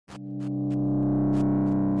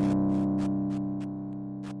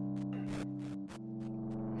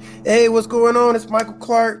Hey, what's going on? It's Michael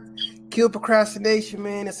Clark. Kill Procrastination,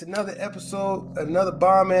 man. It's another episode, another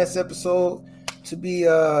bomb-ass episode. To be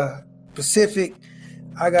specific,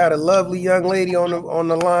 I got a lovely young lady on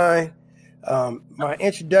the line. My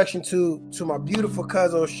introduction to my beautiful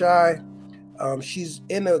cousin Shy. She's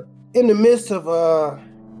in the midst of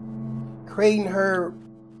creating her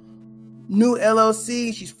new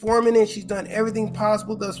LLC. She's forming it. She's done everything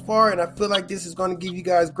possible thus far, and I feel like this is going to give you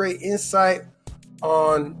guys great insight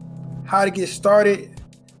on how to get started,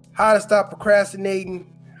 how to stop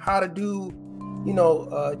procrastinating, how to do,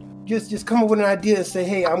 just come up with an idea and say,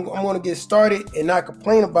 hey, I'm going to get started and not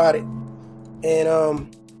complain about it. And I'm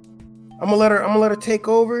gonna let her take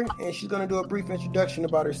over, and she's gonna do a brief introduction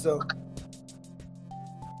about herself.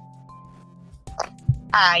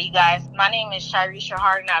 Hi, you guys. My name is Shiresha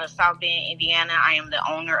Harden out of South Bend, Indiana. I am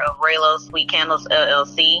the owner of Raylo's Sweet Candles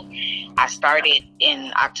LLC. I started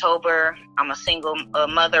in October. I'm a single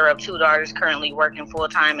mother of 2 daughters, currently working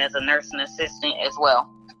full-time as a nursing assistant as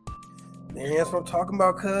well. Man, that's what I'm talking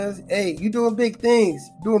about, cuz. Hey, you doing big things.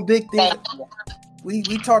 We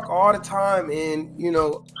talk all the time, and,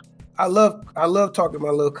 I love talking to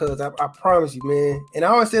my little cuz. I promise you, man. And I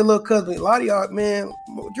always say little cuz, but a lot of y'all, man,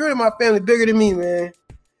 majority of my family bigger than me, man.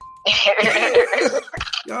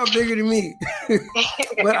 Y'all bigger than me.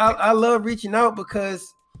 But I love reaching out because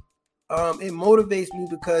it motivates me,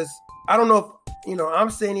 because I don't know if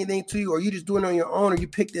I'm saying anything to you, or you just doing it on your own, or you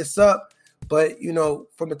pick this up. But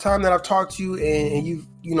from the time that I've talked to you and you've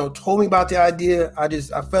told me about the idea, I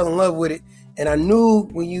fell in love with it. And I knew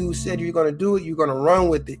when you said you're gonna do it, you're gonna run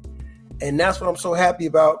with it. And that's what I'm so happy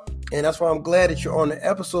about. And that's why I'm glad that you're on the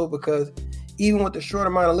episode, because even with the short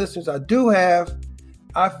amount of listeners I do have,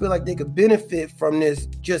 I feel like they could benefit from this,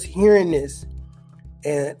 just hearing this.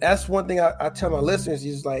 And that's one thing I tell my listeners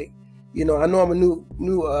is, like, I know I'm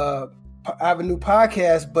I have a new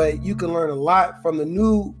podcast, but you can learn a lot from the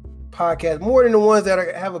new podcast, more than the ones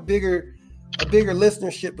that have a bigger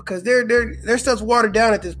listenership, because their stuff's watered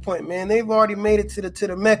down at this point, man. They've already made it to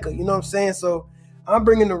the Mecca, you know what I'm saying? So I'm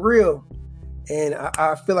bringing the real, and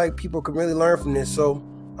I feel like people can really learn from this. So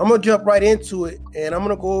I'm gonna jump right into it, and I'm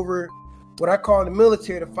gonna go over what I call in the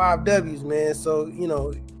military the 5 W's, man. So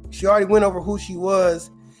she already went over who she was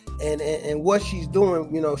and what she's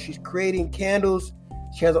doing. She's creating candles.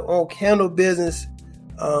 She has her own candle business.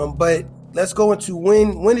 But let's go into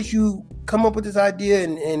when did you come up with this idea,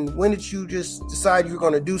 and when did you just decide you were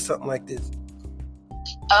going to do something like this?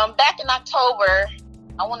 Back in October,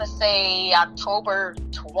 I want to say October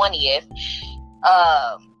 20th,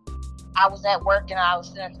 I was at work and I was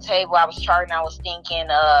sitting at the table. I was charting. I was thinking,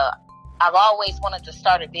 I've always wanted to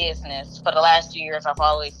start a business. For the last 2 years, I've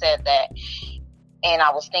always said that. And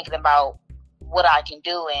I was thinking about what I can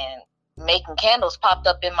do, and making candles popped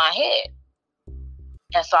up in my head.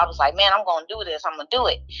 And so I was like, man, I'm going to do this. I'm going to do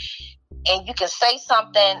it. And you can say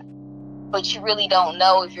something, but you really don't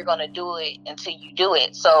know if you're going to do it until you do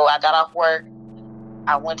it. So I got off work.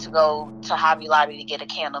 I went to go to Hobby Lobby to get a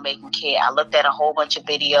candle making kit. I looked at a whole bunch of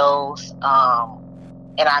videos,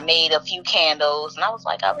 and I made a few candles. And I was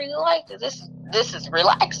like, I really like this. This is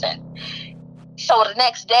relaxing. So the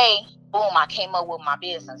next day, boom, I came up with my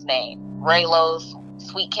business name, Raylo's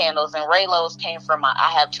Sweet Candles. And Raylo's came from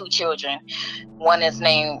I have 2 children. One is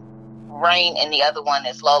named Rain and the other one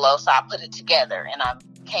is Lolo. So I put it together and I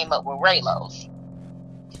came up with Raylo's.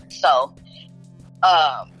 So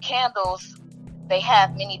candles, they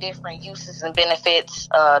have many different uses and benefits.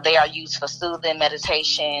 They are used for soothing,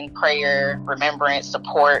 meditation, prayer, remembrance,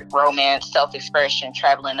 support, romance, self-expression,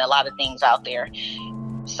 traveling, a lot of things out there.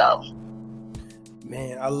 So,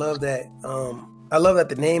 man, I love that. I love that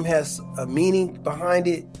the name has a meaning behind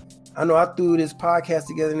it. I know I threw this podcast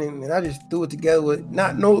together, and I just threw it together with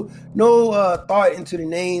no thought into the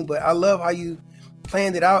name, but I love how you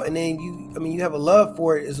planned it out, and then you have a love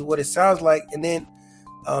for it, is what it sounds like. And then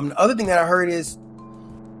the other thing that I heard is,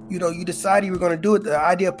 you decided you were going to do it. The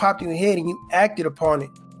idea popped in your head, and you acted upon it.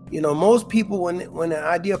 Most people, when an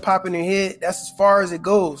idea pops in their head, that's as far as it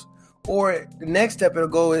goes. Or the next step it'll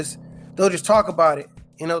go is they'll just talk about it,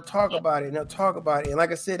 and they'll talk about it, and they'll talk about it. And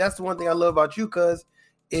like I said, that's the one thing I love about you, cuz,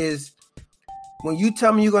 is when you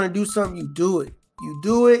tell me you're going to do something, you do it. You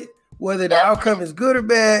do it, whether the outcome is good or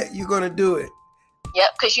bad, you're going to do it. Yep,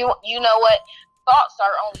 because you know what? Thoughts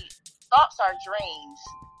are dreams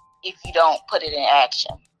if you don't put it in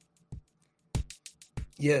action.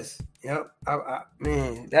 Yes. Yep.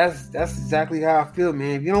 Man, that's exactly how I feel,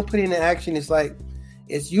 man. If you don't put it into action, it's like,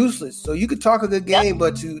 it's useless. So you could talk a good game,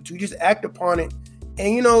 but to just act upon it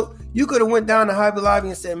And you could have went down to Hobby Lobby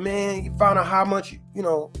and said, man, you found out how much,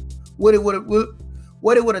 what it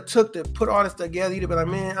would have took to put all this together. You'd have been like,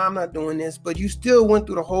 man, I'm not doing this. But you still went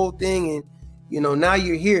through the whole thing, and now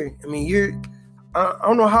you're here. I mean, I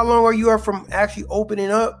don't know how long you are from actually opening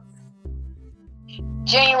up.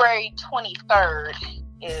 January 23rd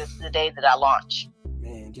is the day that I launch.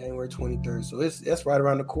 Man, January 23rd. So that's right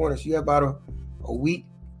around the corner. So you have about a week.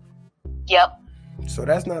 Yep. So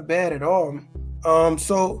that's not bad at all.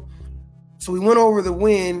 So we went over the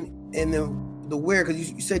when and the where,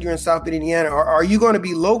 because you said you're in South Bend, Indiana. Are you going to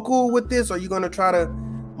be local with this? Are you going to try to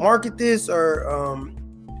market this, or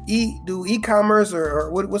do e-commerce,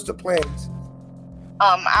 or what's the plans?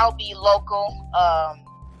 I'll be local,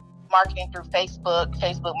 marketing through Facebook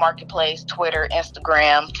Marketplace, Twitter,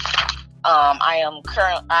 Instagram. I am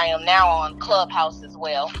now on Clubhouse as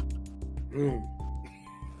well.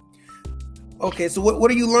 Okay, so what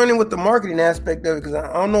are you learning with the marketing aspect of it? Because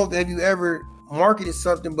I don't know if you ever marketed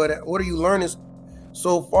something, but what are you learning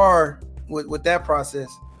so far with that process?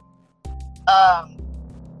 I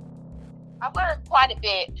learned quite a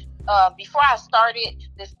bit. Before I started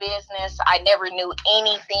this business, I never knew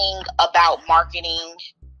anything about marketing.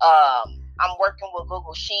 I'm working with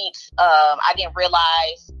Google Sheets. I didn't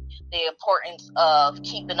realize the importance of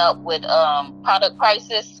keeping up with product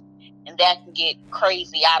prices, and that can get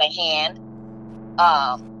crazy out of hand.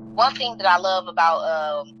 One thing that I love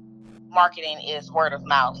about marketing is word of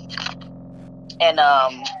mouth, and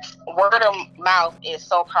word of mouth is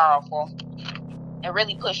so powerful and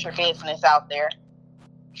really push your business out there.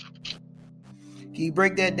 Can you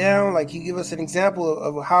break that down? Like, can you give us an example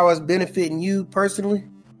of how it's benefiting you personally?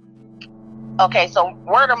 Okay, so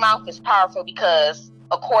word of mouth is powerful because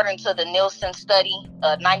according to the Nielsen study,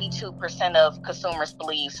 92% of consumers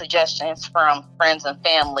believe suggestions from friends and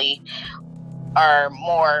family are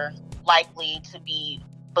more likely to be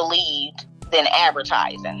believed than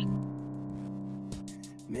advertising.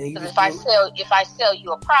 Because if I sell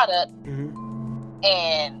you a product,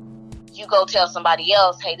 and you go tell somebody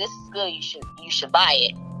else, hey, this is good, you should buy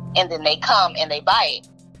it, and then they come and they buy it,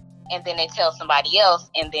 and then they tell somebody else,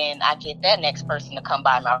 and then I get that next person to come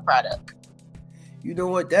buy my product. You know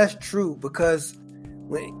what? That's true, because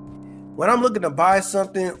when I'm looking to buy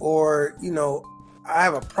something, or I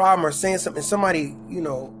have a problem or saying something, somebody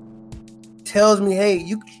tells me, hey,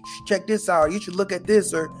 you should check this out, you should look at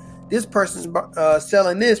this, or this person's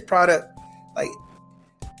selling this product, like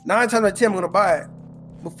 9 times out of 10 I'm gonna buy it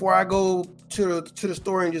before I go to the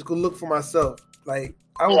store and just go look for myself. Like,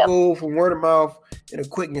 I will go from word of mouth and a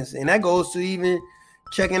quickness, and that goes to even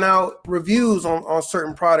checking out reviews on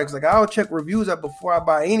certain products. Like, I'll check reviews out before I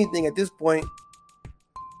buy anything at this point.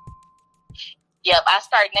 Yep, I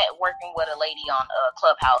started networking with a lady on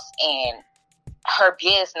Clubhouse, and her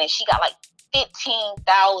business, she got like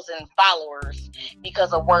 15,000 followers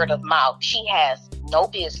because of word of mouth. She has no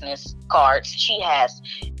business cards. She has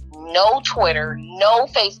no Twitter, no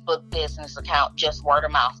Facebook business account, just word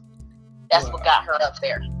of mouth. That's what got her up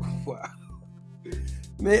there. Wow.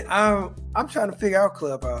 Man, I'm trying to figure out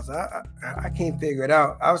Clubhouse. I can't figure it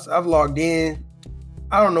out. I've logged in.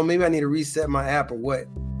 I don't know. Maybe I need to reset my app or what.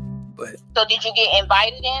 But so did you get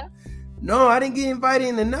invited in? No, I didn't get invited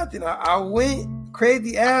into nothing. I went, created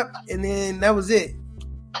the app, and then that was it.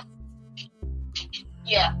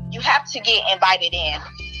 Yeah, you have to get invited in.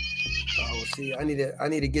 Oh, see, I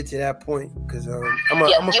need to get to that point, because I'm you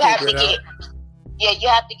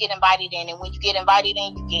have to get invited in, and when you get invited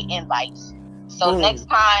in, you get invites. So next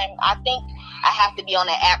time, I think I have to be on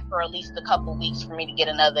the app for at least a couple weeks for me to get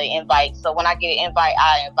another invite. So when I get an invite,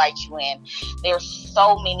 I invite you in. There's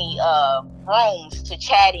so many rooms to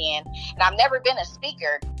chat in, and I've never been a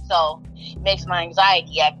speaker, so it makes my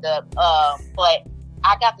anxiety act up. But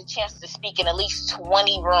I got the chance to speak in at least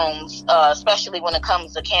 20 rooms, especially when it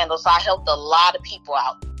comes to candles. So I helped a lot of people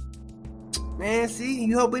out. Man, see,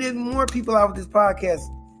 you helping even more people out with this podcast.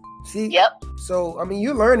 See? Yep. So, I mean,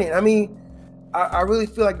 you're learning. I mean, I really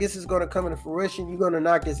feel like this is going to come into fruition. You're going to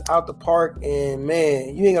knock this out the park, and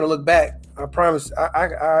man, you ain't going to look back. I promise.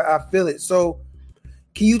 I feel it. So,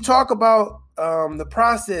 can you talk about the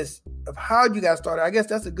process of how you got started? I guess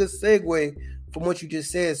that's a good segue from what you just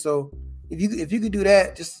said. So, if you could do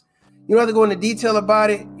that, just, you don't have to go into detail about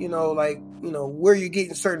it. Where you're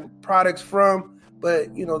getting certain products from,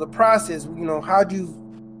 but the process. How'd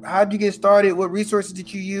you get started? What resources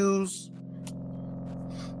did you use?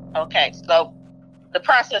 Okay, so the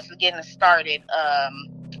process of getting started,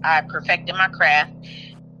 I perfected my craft.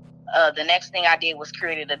 The next thing I did was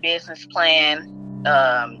created a business plan.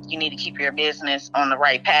 You need to keep your business on the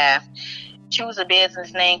right path. choose a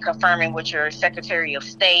business name confirming with your Secretary of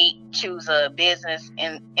State. Choose a business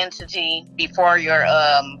entity before your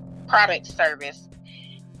product service.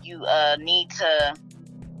 You need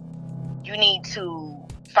to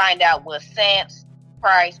find out what cents,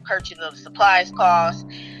 price, purchase of supplies cost,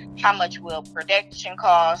 how much will production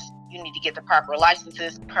cost. You need to get the proper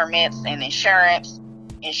licenses, permits, and insurance.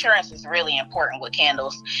 Insurance is really important with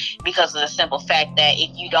candles because of the simple fact that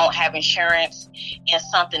if you don't have insurance and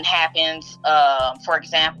something happens, for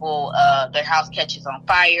example, their house catches on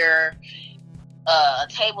fire, a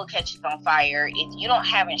table catches on fire, if you don't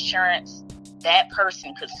have insurance, that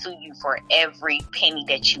person could sue you for every penny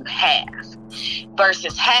that you have.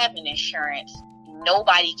 Versus having insurance,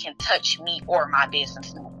 nobody can touch me or my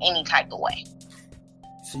business in any type of way.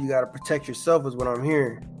 So you got to protect yourself is what I'm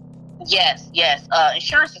hearing. Yes.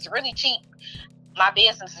 Insurance is really cheap. My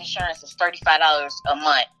business insurance is $35 a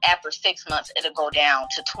month. After 6 months, it'll go down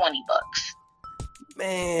to $20.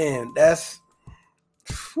 Man, that's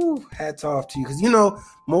hats off to you. Because,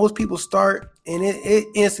 most people start and it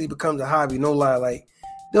instantly becomes a hobby. No lie. Like,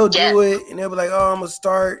 they'll do it and they'll be like, oh, I'm going to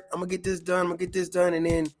start. I'm going to get this done. And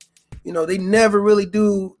then, they never really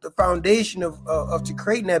do the foundation of to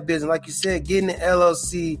creating that business. Like you said, getting the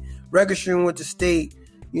LLC, registering with the state,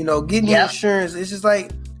 getting the insurance. It's just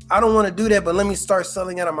like, I don't want to do that, but let me start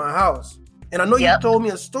selling out of my house. And I know you told me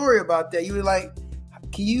a story about that. You were like,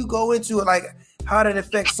 can you go into it, like how that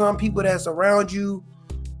affects some people that's around you,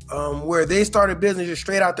 where they start a business just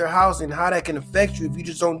straight out their house, and how that can affect you if you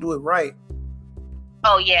just don't do it right?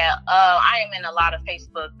 Oh, yeah. I am in a lot of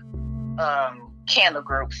Facebook candle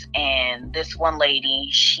groups, and this one lady,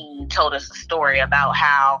 she told us a story about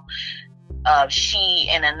how she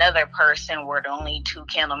and another person were the only two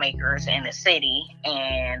candle makers in the city,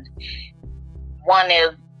 and one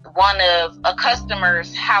of a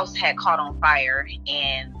customer's house had caught on fire,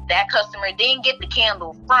 and that customer didn't get the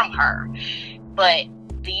candle from her, but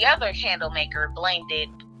the other candle maker blamed it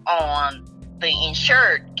on the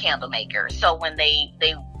insured candle maker. So when they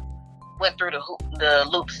went through the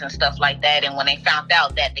loops and stuff like that, and when they found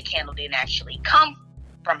out that the candle didn't actually come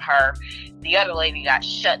from her, the other lady got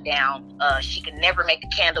shut down. She could never make a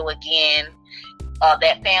candle again.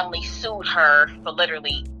 That family sued her for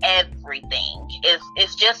literally everything.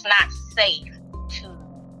 It's just not safe to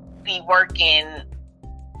be working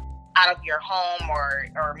out of your home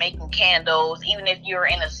or making candles, even if you're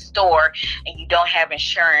in a store and you don't have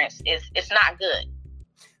insurance. It's not good.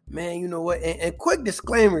 Man, you know what? And quick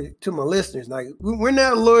disclaimer to my listeners: like, we're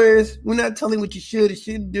not lawyers. We're not telling what you should or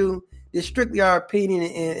shouldn't do. It's strictly our opinion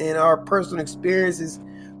and our personal experiences.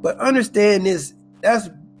 But understand this: that's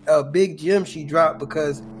a big gem she dropped,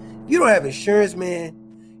 because if you don't have insurance,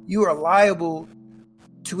 man, you are liable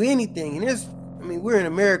to anything. And we're in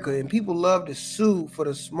America, and people love to sue for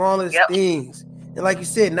the smallest things. And like you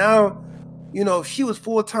said, now, if she was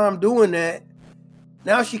full-time doing that,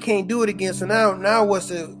 now she can't do it again. So now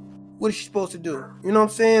what is she supposed to do? You know what I'm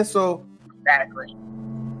saying? So exactly.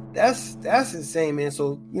 That's insane, man.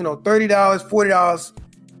 So, $30, $40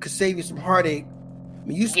 could save you some heartache.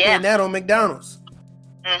 You spend that on McDonald's.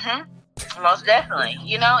 Mm-hmm. Most definitely.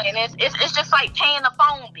 And it's just like paying a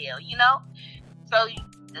phone bill, So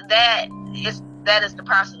that is the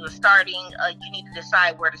process of starting. You need to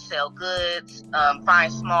decide where to sell goods,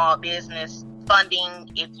 find small business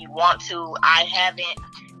funding if you want to. I haven't.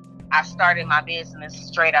 I started my business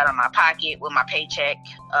straight out of my pocket with my paycheck.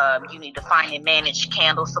 You need to find and manage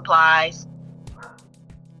candle supplies.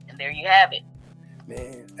 And there you have it.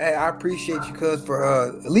 Man, hey, I appreciate you, cuz, for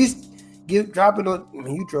at least dropping on.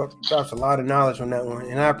 You dropped a lot of knowledge on that one.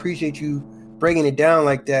 And I appreciate you breaking it down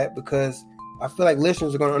like that, because I feel like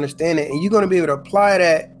listeners are going to understand it. And you're going to be able to apply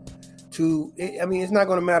that to, it's not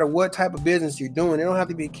going to matter what type of business you're doing. It don't have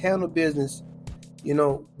to be a candle business,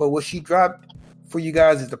 but what she dropped for you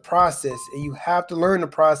guys is the process, and you have to learn the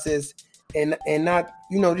process and not,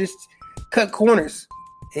 just cut corners,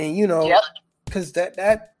 and because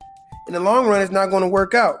that in the long run is not going to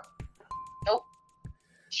work out. Nope.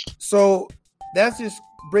 So that just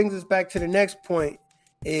brings us back to the next point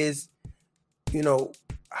is,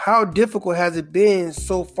 how difficult has it been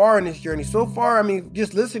so far in this journey? So far,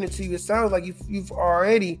 just listening to you, it sounds like you've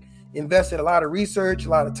already invested a lot of research, a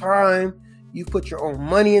lot of time. You've put your own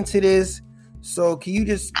money into this. So can you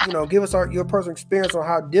just, give us your personal experience on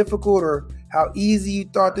how difficult or how easy you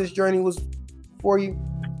thought this journey was for you?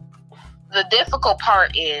 The difficult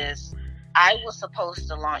part is I was supposed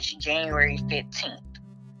to launch January 15th,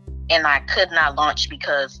 and I could not launch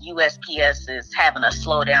because USPS is having a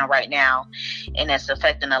slowdown right now, and it's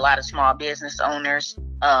affecting a lot of small business owners.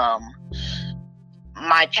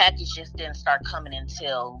 my packages didn't start coming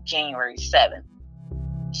until January 7th.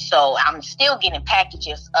 So I'm still getting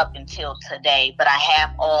packages up until today, but I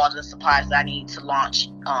have all the supplies that I need to launch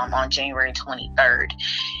on January 23rd.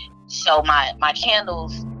 So my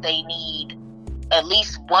candles, they need at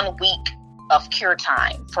least 1 week of cure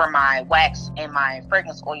time for my wax and my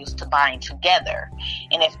fragrance oils to bind together.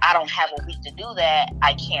 And if I don't have a week to do that,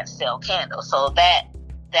 I can't sell candles. So that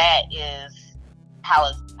is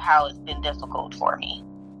how it's been difficult for me.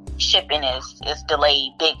 Shipping is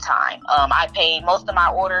delayed big time. I paid most of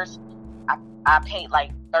my orders. I paid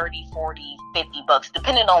like 30, 40, 50 bucks,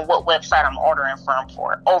 depending on what website I'm ordering from,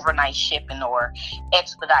 for overnight shipping or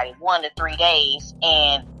expedited 1 to 3 days.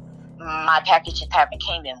 And my packages haven't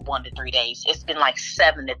came in 1 to 3 days. It's been like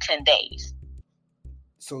 7 to 10 days.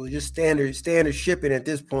 So just standard shipping at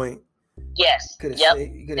this point. Yes. You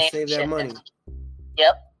could have saved that money.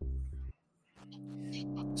 Yep.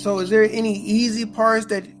 So is there any easy parts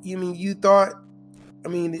that you thought? I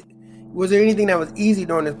mean, was there anything that was easy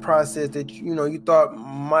during this process that you thought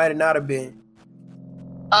might not have been?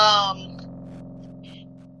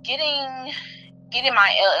 Getting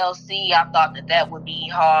my LLC, I thought that would be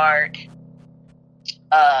hard.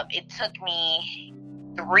 It took me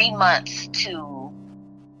 3 months to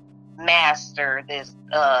master this,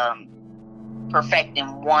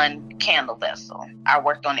 perfecting one candle vessel. I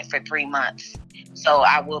worked on it for 3 months. So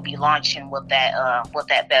I will be launching with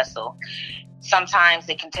that vessel. Sometimes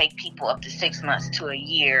it can take people up to 6 months to a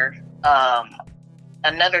year.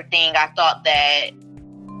 Another thing, I thought that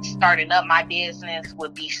starting up my business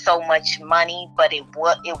would be so much money, but it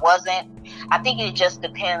wasn't. I think it just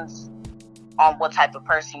depends on what type of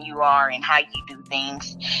person you are and how you do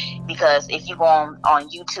things. Because if you go on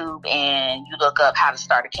YouTube and you look up how to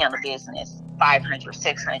start a candle business, $500,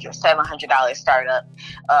 $600, $700 startup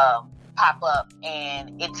pop up,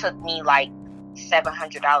 and it took me like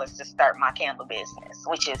 $700 to start my candle business,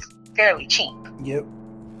 which is fairly cheap. Yep.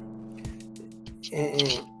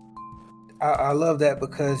 And I love that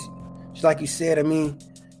because, just like you said, I mean,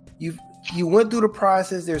 you went through the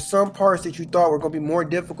process. There's some parts that you thought were going to be more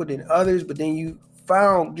difficult than others, but then you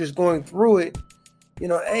found, just going through it,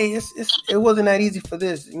 hey, it wasn't that easy for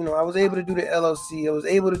this. I was able to do the LLC. I was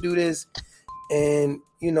able to do this, and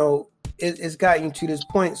it's gotten you to this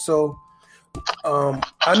point. So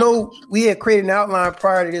I know we had created an outline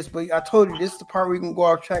prior to this, but I told you this is the part where we can go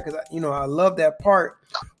off track because I love that part.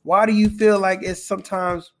 Why do you feel like it's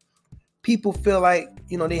sometimes people feel like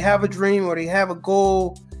they have a dream or they have a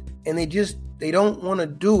goal and they don't want to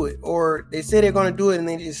do it, or they say they're going to do it and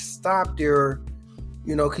they just stop there? Or,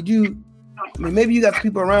 could you? I mean, maybe you got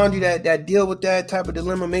people around you that deal with that type of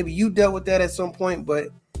dilemma. Maybe you dealt with that at some point, but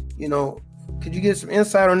could you get some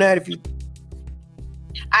insight on that?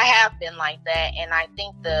 I have been like that, and I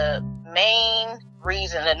think the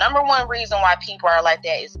number one reason why people are like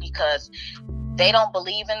that is because they don't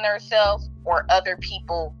believe in themselves, or other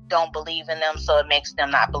people don't believe in them, so it makes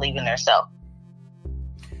them not believe in themselves.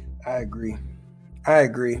 I agree,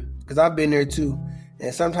 because I've been there too.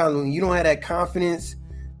 And sometimes when you don't have that confidence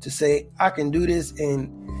to say, I can do this, and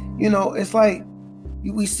it's like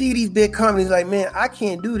we see these big companies like, man, I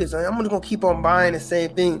can't do this. I'm just gonna keep on buying the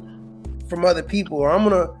same thing from other people, or I'm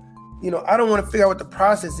gonna, I don't want to figure out what the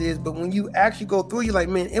process is. But when you actually go through, you're like,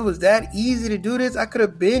 man, it was that easy to do this. I could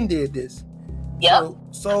have been did this. Yeah.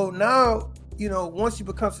 So now, once you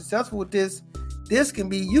become successful with this can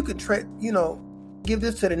be, you can give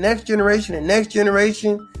this to the next generation and next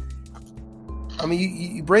generation. I mean,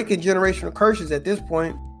 you breaking generational curses at this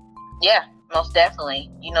point. Yeah, most definitely.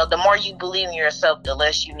 The more you believe in yourself, the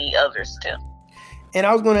less you need others to. And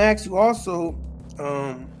I was going to ask you also,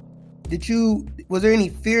 was there any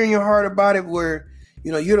fear in your heart about it where,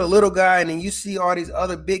 you're the little guy and then you see all these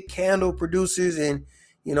other big candle producers and,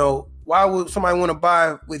 why would somebody want to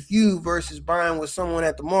buy with you versus buying with someone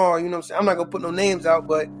at the mall? You know what I'm saying? I'm not going to put no names out,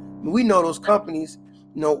 but we know those companies,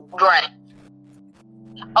 Right.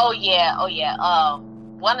 Oh yeah.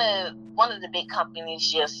 One of the big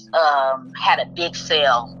companies just had a big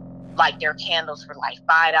sale, like their candles were like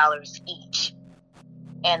 $5 each.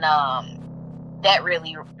 And that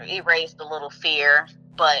really raised a little fear,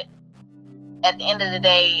 but at the end of the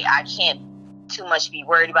day, I can't too much be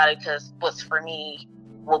worried about it because what's for me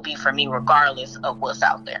will be for me regardless of what's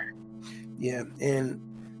out there. Yeah, and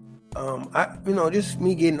I just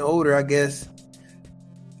me getting older, I guess.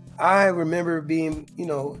 I remember being,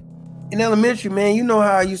 in elementary, man, you know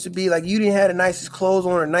how I used to be. Like, you didn't have the nicest clothes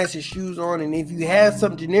on or nicest shoes on, and if you had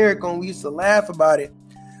something generic on, we used to laugh about it.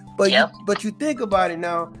 But Yep. you think about it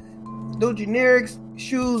now, those generic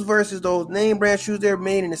shoes versus those name brand shoes, they're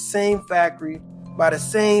made in the same factory by the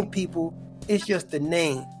same people. it's just the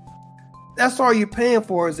name. That's all you're paying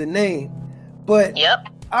for is a name. But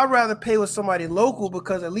I'd rather pay with somebody local,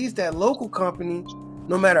 because at least that local company,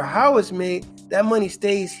 no matter how it's made, that money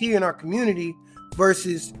stays here in our community,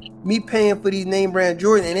 versus me paying for these name brand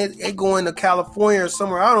jewelry and it going to California or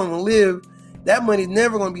somewhere I don't even live. That money's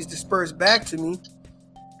never going to be dispersed back to me.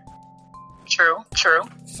 True.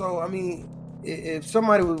 So, I mean, if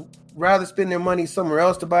somebody would rather spend their money somewhere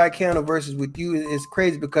else to buy a candle versus with you, it's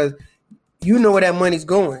crazy, because you know where that money's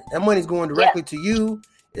going. That money's going directly to you.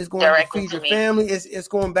 It's going directly to feed your family. It's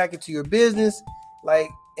going back into your business. Like,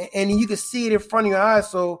 and you can see it in front of your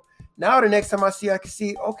eyes. So now the next time I can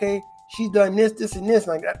see, okay, she's done this, this, and this.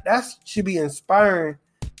 Like that should be inspiring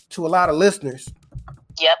to a lot of listeners.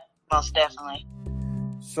 Yep, most definitely.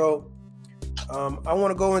 So I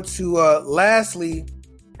want to go into lastly,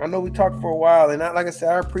 I know we talked for a while, and like I said,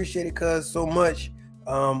 I appreciate it cuz so much.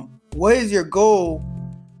 What is your goal,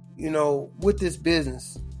 with this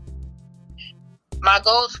business? My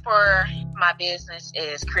goals for my business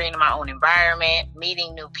is creating my own environment,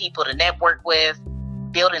 meeting new people to network with,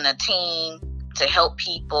 building a team to help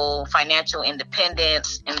people, financial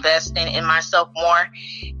independence, investing in myself more,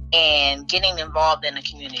 and getting involved in the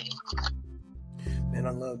community. Man,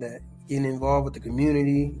 I love that. Getting involved with the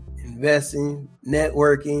community, investing,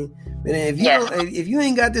 networking. Man, if you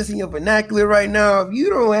ain't got this in your vernacular right now, if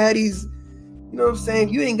you don't have these, you know what I'm saying?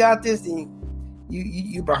 If you ain't got this, then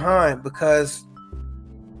you're behind, because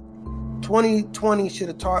 2020 should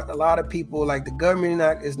have taught a lot of people, like, the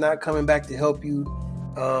government is not coming back to help you.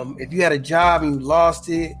 If you had a job and you lost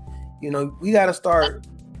it, we got to start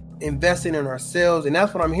investing in ourselves. And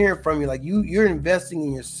that's what I'm hearing from you. Like, you're investing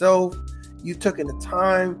in yourself. You took in the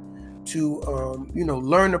time to,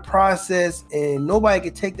 learn the process, and nobody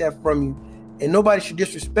can take that from you. And nobody should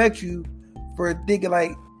disrespect you for thinking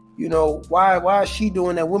like, why is she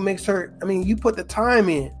doing that? What makes her? I mean, you put the time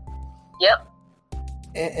in. Yep.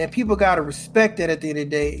 And people got to respect that at the end of the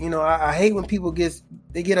day. I hate when people get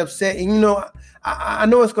upset. And, I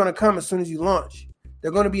know it's going to come as soon as you launch.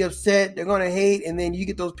 They're going to be upset. They're going to hate. And then you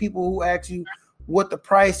get those people who ask you what the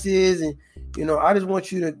price is. And, I just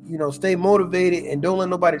want you to, stay motivated and don't let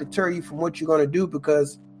nobody deter you from what you're going to do.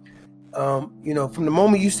 Because, from the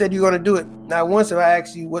moment you said you're going to do it, not once have I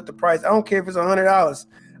asked you what the price. I don't care if it's $100.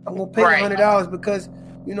 I'm going to pay $100 because,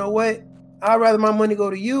 you know what? I'd rather my money go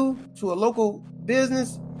to you, to a local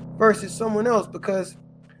business, versus someone else, because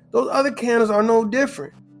those other candles are no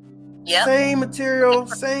different. Yep. Same material,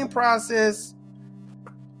 same process.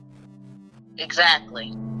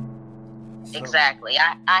 Exactly.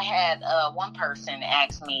 I had one person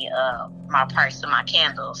ask me my price of my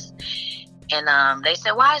candles, and they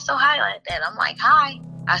said, "Why is it so high like that?" I'm like, "High."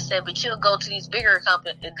 I said, "But you'll go to these bigger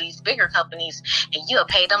companies, and you'll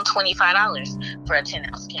pay them $25 for a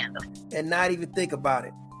 10-ounce candle, and not even think about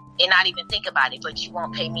it. But you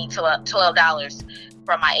won't pay me $12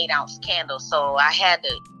 for my 8-ounce candle." So I had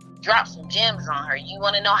to drop some gems on her. You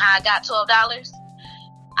want to know how I got $12?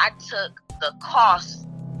 I took the cost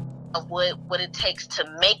of what it takes to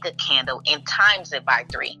make a candle and times it by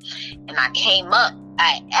 3, and I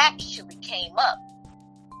actually came up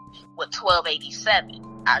with $12.87.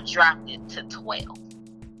 I dropped it to $12.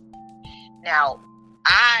 Now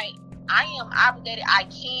I am obligated. I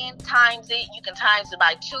can times it. You can times it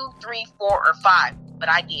by 2, 3, 4, or 5, but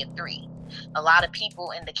I did 3. A lot of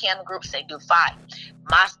people in the candle groups, they do 5.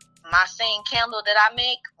 My same candle that I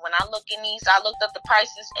make, when I looked up the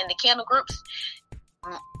prices in the candle groups.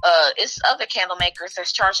 It's other candle makers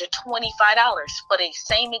that's charging $25 for the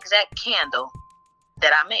same exact candle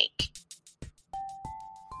that I make.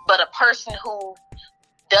 But a person who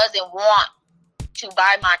doesn't want to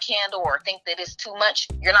buy my candle or think that it's too much,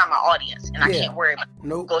 you're not my audience, and I can't worry about it.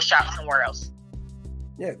 Nope. Go shop somewhere else.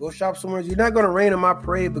 Yeah, go shop somewhere else. You're not going to rain on my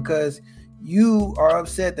parade because you are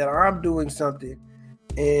upset that I'm doing something.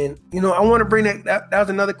 And, I want to bring that was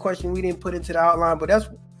another question we didn't put into the outline, but that's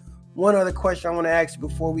one other question I want to ask you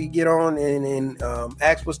before we get on and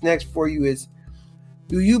ask what's next for you is,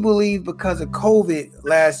 do you believe because of COVID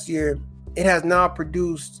last year, it has now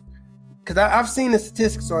produced, because I've seen the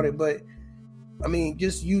statistics on it, but I mean,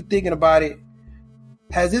 just you thinking about it,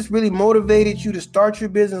 has this really motivated you to start your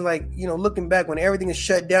business? Like, looking back when everything is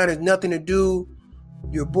shut down, there's nothing to do,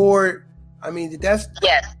 you're bored. I mean, that's...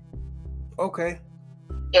 Yes. Okay.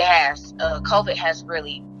 It has. COVID has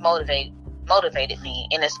really motivated me,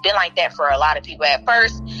 and it's been like that for a lot of people. At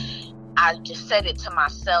first, I just said it to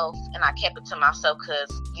myself, and I kept it to myself because,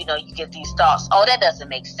 you get these thoughts, that doesn't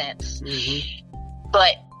make sense. Mm-hmm.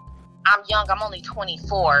 But I'm young. I'm only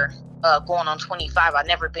 24. going on 25. I've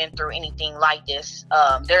never been through anything like this.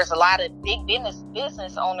 There's a lot of big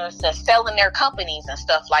business owners that's selling their companies and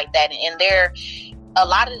stuff like that, and they're a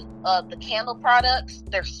lot of the candle products,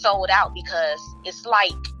 they're sold out because it's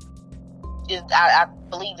like, I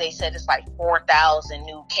believe they said it's like 4,000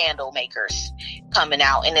 new candle makers coming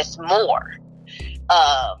out, and it's more.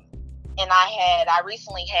 And I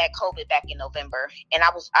recently had COVID back in November, and I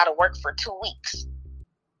was out of work for 2 weeks.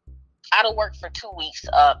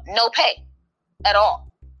 No pay at all.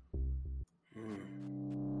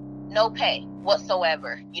 No pay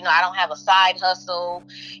whatsoever. I don't have a side hustle,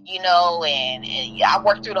 and I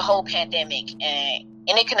worked through the whole pandemic, and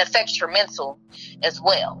it can affect your mental as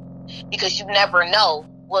well, because you never know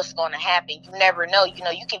what's going to happen. You never know. You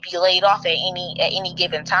can be laid off at any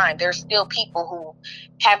given time. There's still people who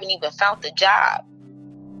haven't even found the job.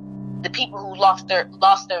 The people who lost their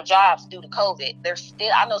jobs due to COVID,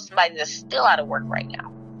 I know somebody that's still out of work right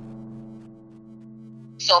now.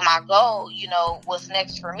 So my goal, what's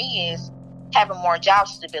next for me is having more job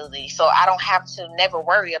stability, so I don't have to never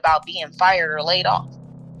worry about being fired or laid off.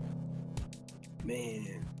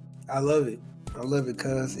 Man, I love it,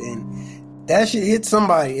 cuz, and that should hit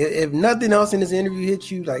somebody. If nothing else in this interview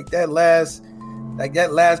hits you, like that last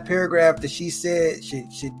paragraph that she said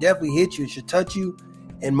should definitely hit you. It should touch you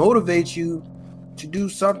and motivate you to do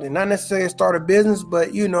something. Not necessarily start a business,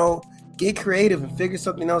 but get creative and figure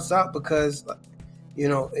something else out, because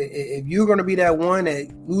if you're going to be that one that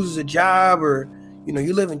loses a job, or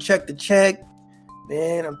you live in check to check,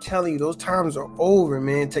 man, I'm telling you, those times are over,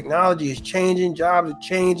 man. Technology is changing, jobs are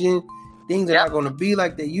changing, things are not going to be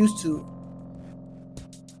like they used to.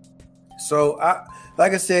 So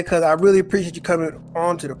like I said, cuz I really appreciate you coming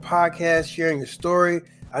on to the podcast, sharing your story.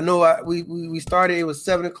 I know we started, it was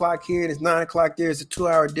 7 o'clock here, and it's 9 o'clock there. It's a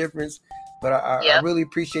 2-hour difference, but I really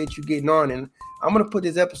appreciate you getting on, and I'm going to put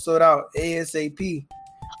this episode out ASAP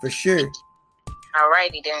for sure.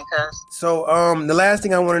 Alrighty then, cuz. So the last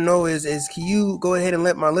thing I want to know is can you go ahead and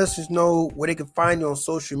let my listeners know where they can find you on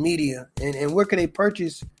social media, and where can they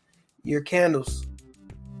purchase your candles?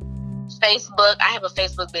 Facebook. I have a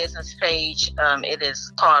Facebook business page. It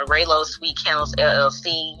is called Raylo Sweet Candles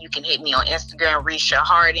LLC. You can hit me on Instagram, Risha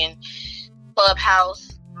Harden.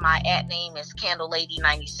 Clubhouse, my @name is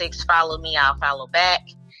CandleLady96. Follow me, I'll follow back.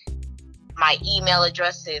 My email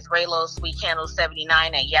address is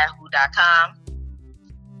raylosweetcandles79@yahoo.com.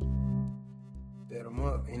 Bet them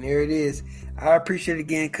up, and there it is. I appreciate it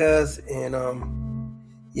again, cuz, and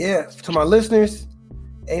to my listeners,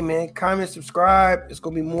 hey man, comment, subscribe. It's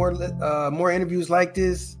gonna be more interviews like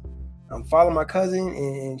this. Follow my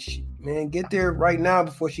cousin, and get there right now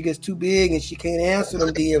before she gets too big and she can't answer them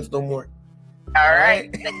DMs no more. All right.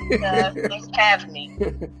 Thanks for having me.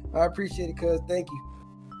 I appreciate it, cuz. Thank you.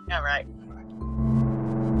 All right.